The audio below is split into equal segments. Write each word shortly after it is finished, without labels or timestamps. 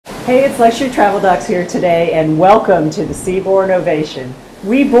Hey, it's Luxury Travel Docs here today, and welcome to the Seabourn Ovation.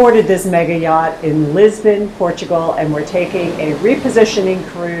 We boarded this mega yacht in Lisbon, Portugal, and we're taking a repositioning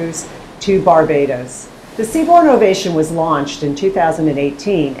cruise to Barbados. The Seabourn Ovation was launched in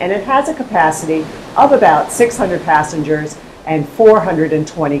 2018, and it has a capacity of about 600 passengers and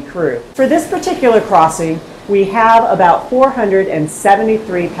 420 crew. For this particular crossing, we have about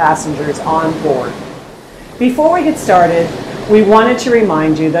 473 passengers on board. Before we get started, we wanted to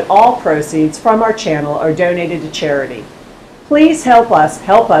remind you that all proceeds from our channel are donated to charity. Please help us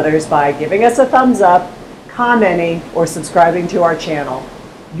help others by giving us a thumbs up, commenting, or subscribing to our channel.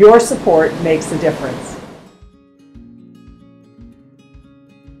 Your support makes a difference.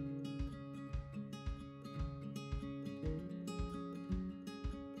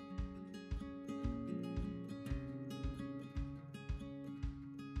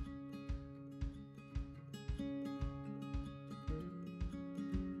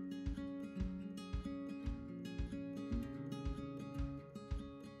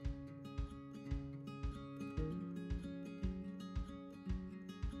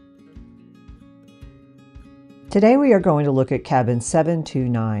 Today we are going to look at cabin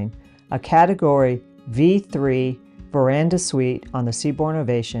 729, a category V3 veranda suite on the Seabourn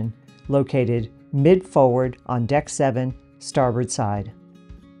Ovation, located mid-forward on deck 7, starboard side.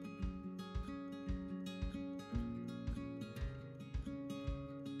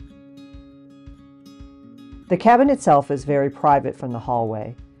 The cabin itself is very private from the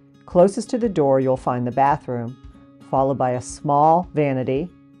hallway. Closest to the door you'll find the bathroom, followed by a small vanity,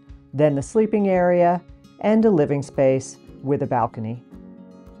 then the sleeping area, and a living space with a balcony.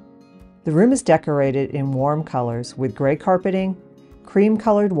 The room is decorated in warm colors with gray carpeting,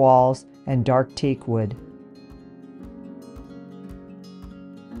 cream-colored walls, and dark teak wood.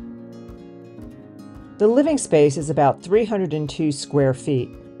 The living space is about 302 square feet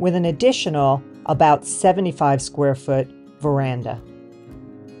with an additional about 75 square foot veranda.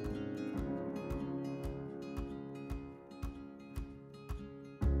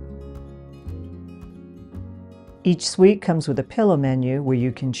 Each suite comes with a pillow menu where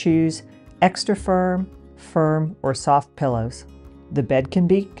you can choose extra firm, firm, or soft pillows. The bed can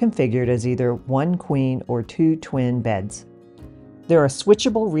be configured as either one queen or two twin beds. There are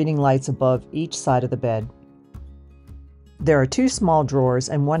switchable reading lights above each side of the bed. There are two small drawers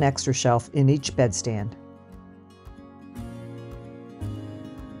and one extra shelf in each bedstand.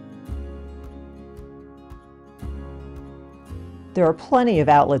 There are plenty of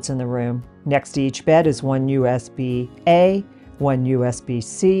outlets in the room. Next to each bed is one USB-A, one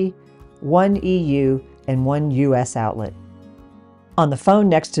USB-C, one EU, and one US outlet. On the phone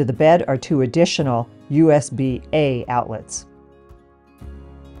next to the bed are two additional USB-A outlets.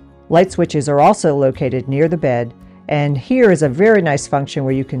 Light switches are also located near the bed, and here is a very nice function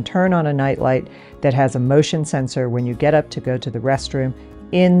where you can turn on a nightlight that has a motion sensor when you get up to go to the restroom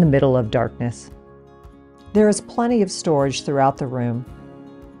in the middle of darkness. There is plenty of storage throughout the room.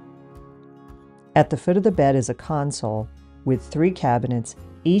 At the foot of the bed is a console with 3 cabinets,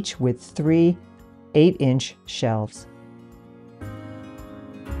 each with 3 8-inch shelves.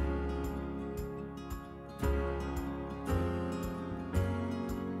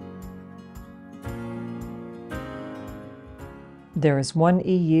 There is one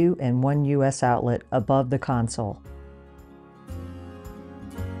EU and one US outlet above the console.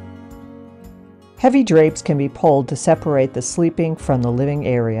 Heavy drapes can be pulled to separate the sleeping from the living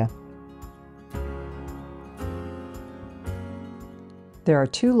area. There are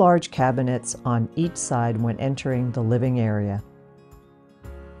 2 large cabinets on each side when entering the living area.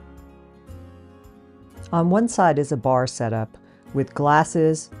 On one side is a bar setup with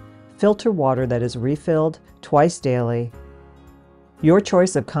glasses, filter water that is refilled twice daily, your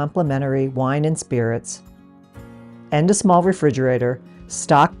choice of complimentary wine and spirits, and a small refrigerator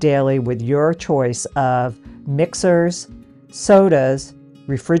stocked daily with your choice of mixers, sodas,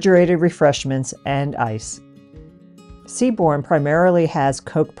 refrigerated refreshments, and ice. Seabourn primarily has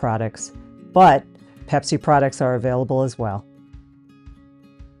Coke products, but Pepsi products are available as well.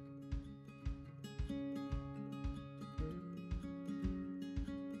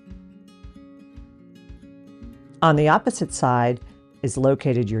 On the opposite side is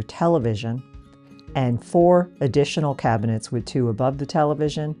located your television and 4 additional cabinets with 2 above the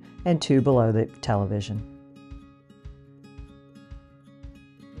television and 2 below the television.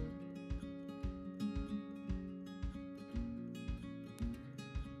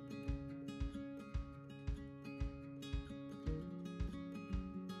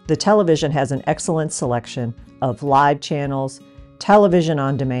 The television has an excellent selection of live channels, television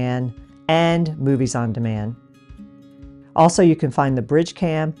on demand, and movies on demand. Also, you can find the bridge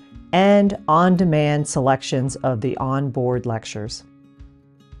cam and on-demand selections of the onboard lectures.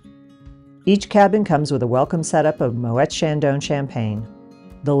 Each cabin comes with a welcome setup of Moet Chandon champagne.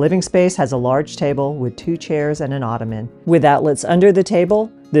 The living space has a large table with 2 chairs and an ottoman. With outlets under the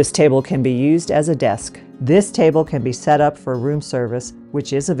table, this table can be used as a desk. This table can be set up for room service,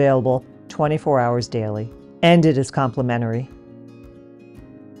 which is available 24 hours daily, and it is complimentary.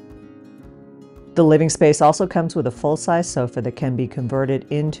 The living space also comes with a full-size sofa that can be converted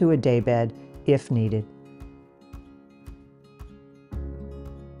into a daybed if needed.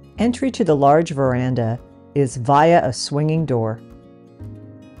 Entry to the large veranda is via a swinging door.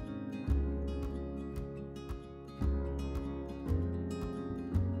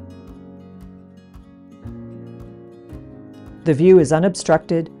 The view is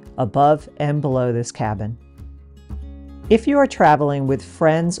unobstructed above and below this cabin. If you are traveling with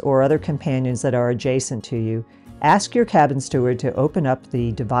friends or other companions that are adjacent to you, ask your cabin steward to open up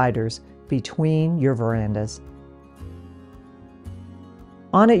the dividers between your verandas.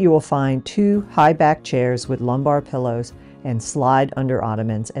 On it you will find 2 high-back chairs with lumbar pillows and slide-under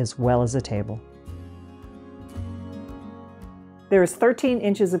ottomans, as well as a table. There is 13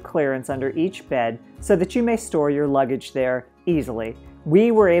 inches of clearance under each bed so that you may store your luggage there easily.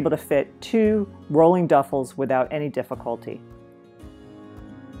 We were able to fit 2 rolling duffels without any difficulty.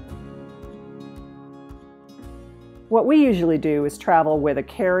 What we usually do is travel with a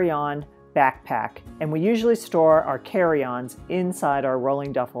carry-on backpack, and we usually store our carry-ons inside our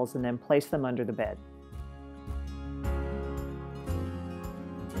rolling duffels and then place them under the bed.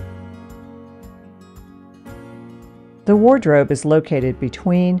 The wardrobe is located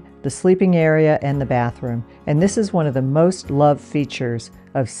between the sleeping area and the bathroom, and this is one of the most loved features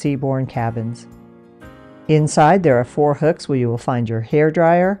of Seabourn cabins. Inside there are 4 hooks where you will find your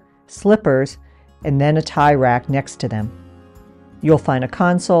hairdryer, slippers, and then a tie rack next to them. You'll find a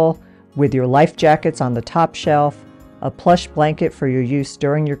console with your life jackets on the top shelf, a plush blanket for your use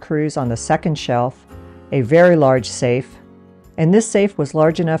during your cruise on the second shelf, a very large safe, and this safe was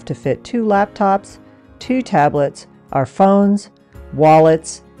large enough to fit 2 laptops, 2 tablets, our phones,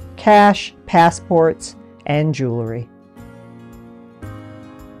 wallets, cash, passports, and jewelry.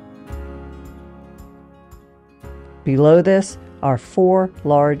 Below this are 4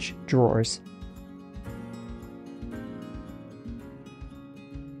 large drawers.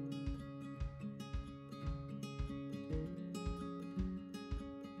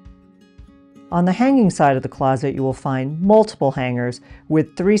 On the hanging side of the closet, you will find multiple hangers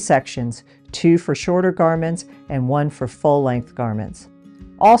with 3 sections, 2 for shorter garments and 1 for full-length garments.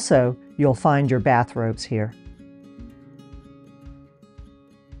 Also, you'll find your bathrobes here.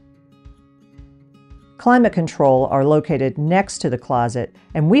 Climate control are located next to the closet,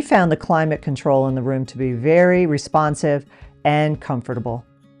 and we found the climate control in the room to be very responsive and comfortable.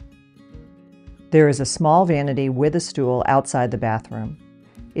 There is a small vanity with a stool outside the bathroom.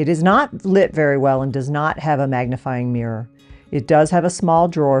 It is not lit very well and does not have a magnifying mirror. It does have a small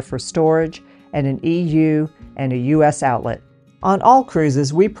drawer for storage and an EU and a US outlet. On all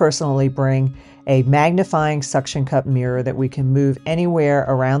cruises, we personally bring a magnifying suction cup mirror that we can move anywhere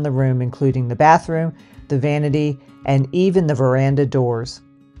around the room, including the bathroom, the vanity, and even the veranda doors.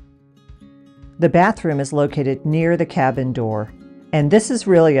 The bathroom is located near the cabin door, and this is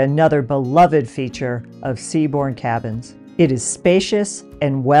really another beloved feature of Seabourn cabins. It is spacious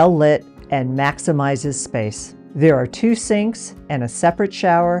and well lit and maximizes space. There are 2 sinks and a separate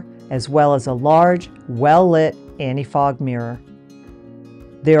shower, as well as a large, well-lit anti-fog mirror.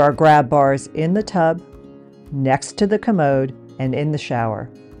 There are grab bars in the tub, next to the commode, and in the shower.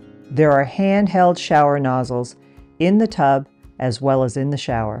 There are handheld shower nozzles in the tub as well as in the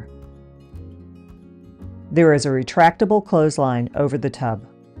shower. There is a retractable clothesline over the tub.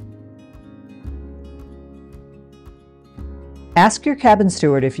 Ask your cabin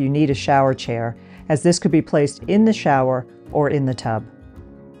steward if you need a shower chair, as this could be placed in the shower or in the tub.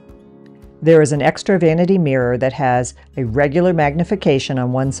 There is an extra vanity mirror that has a regular magnification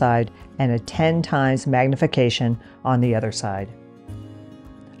on one side and a 10 times magnification on the other side.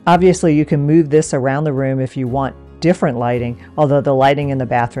 Obviously, you can move this around the room if you want different lighting, although the lighting in the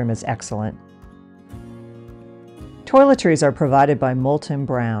bathroom is excellent. Toiletries are provided by Molten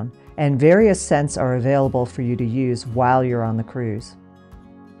Brown, and various scents are available for you to use while you're on the cruise.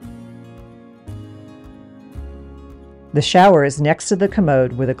 The shower is next to the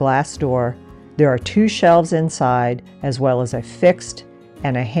commode with a glass door. There are 2 shelves inside, as well as a fixed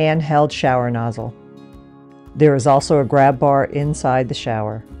and a handheld shower nozzle. There is also a grab bar inside the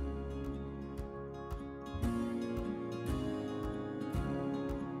shower.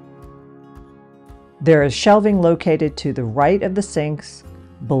 There is shelving located to the right of the sinks,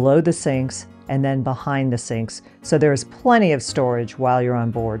 below the sinks, and then behind the sinks, so there is plenty of storage while you're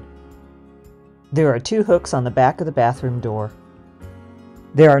on board. There are 2 hooks on the back of the bathroom door.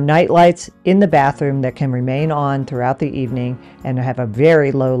 There are night lights in the bathroom that can remain on throughout the evening and have a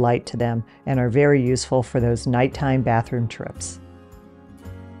very low light to them and are very useful for those nighttime bathroom trips.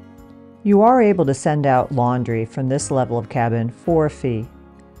 You are able to send out laundry from this level of cabin for a fee.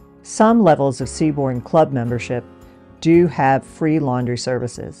 Some levels of Seabourn Club membership do have free laundry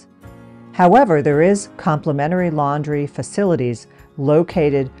services. However, there is complimentary laundry facilities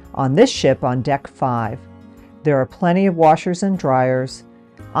located on this ship on Deck 5. There are plenty of washers and dryers,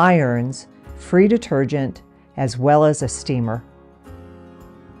 irons, free detergent, as well as a steamer.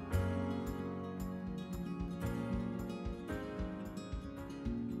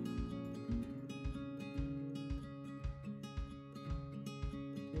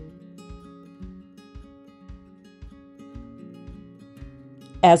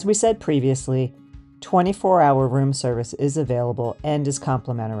 As we said previously, 24-hour room service is available and is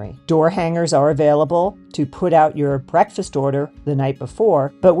complimentary. Door hangers are available to put out your breakfast order the night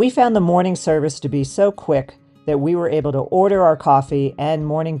before, but we found the morning service to be so quick that we were able to order our coffee and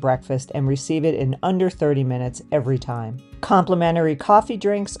morning breakfast and receive it in under 30 minutes every time. Complimentary coffee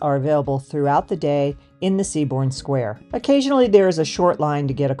drinks are available throughout the day in the Seabourn Square. Occasionally there is a short line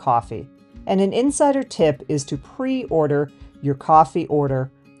to get a coffee, and an insider tip is to pre-order your coffee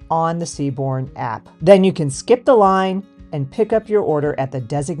order on the Seabourn app. Then you can skip the line and pick up your order at the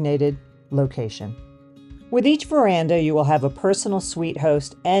designated location. With each veranda, you will have a personal suite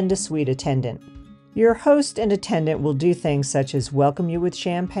host and a suite attendant. Your host and attendant will do things such as welcome you with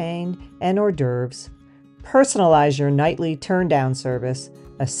champagne and hors d'oeuvres, personalize your nightly turn-down service,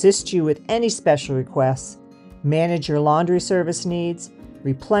 assist you with any special requests, manage your laundry service needs,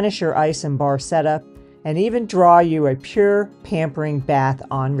 replenish your ice and bar setup, and even draw you a pure, pampering bath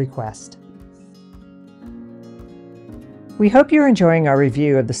on request. We hope you're enjoying our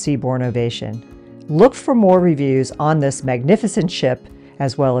review of the Seabourn Ovation. Look for more reviews on this magnificent ship,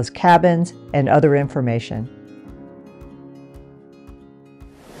 as well as cabins and other information.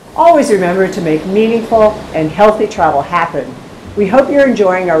 Always remember to make meaningful and healthy travel happen. We hope you're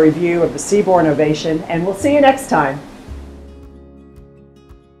enjoying our review of the Seabourn Ovation, and we'll see you next time.